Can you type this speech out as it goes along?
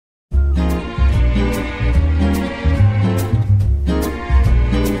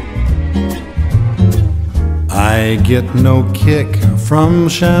I get no kick from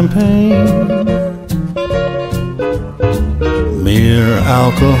champagne. Mere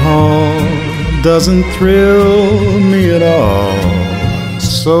alcohol doesn't thrill me at all.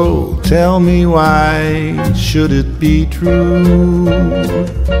 So tell me, why should it be true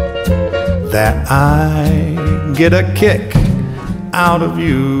that I get a kick out of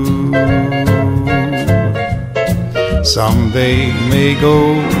you? Someday may go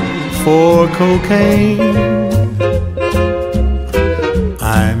for cocaine.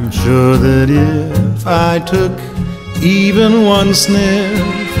 I'm sure that if I took even one sniff,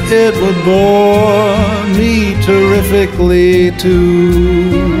 it would bore me terrifically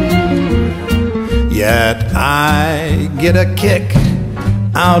too. Yet I get a kick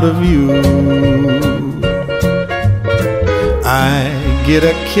out of you. I get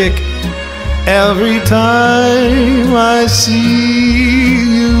a kick every time I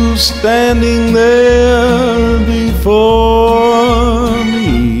see you standing there before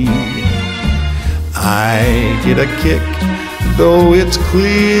me. I get a kick, though it's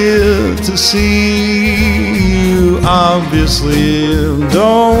clear to see you obviously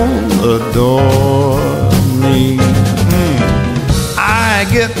don't adore me. I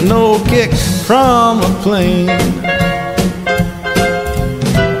get no kick from a plane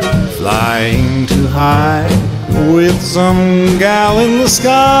flying too high with some gal in the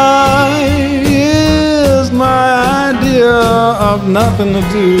sky is my idea of nothing to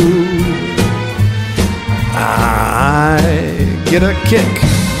do. I get a kick.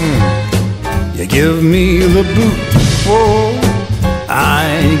 You give me the boot. Whoa,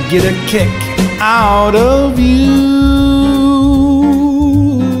 I get a kick out of you.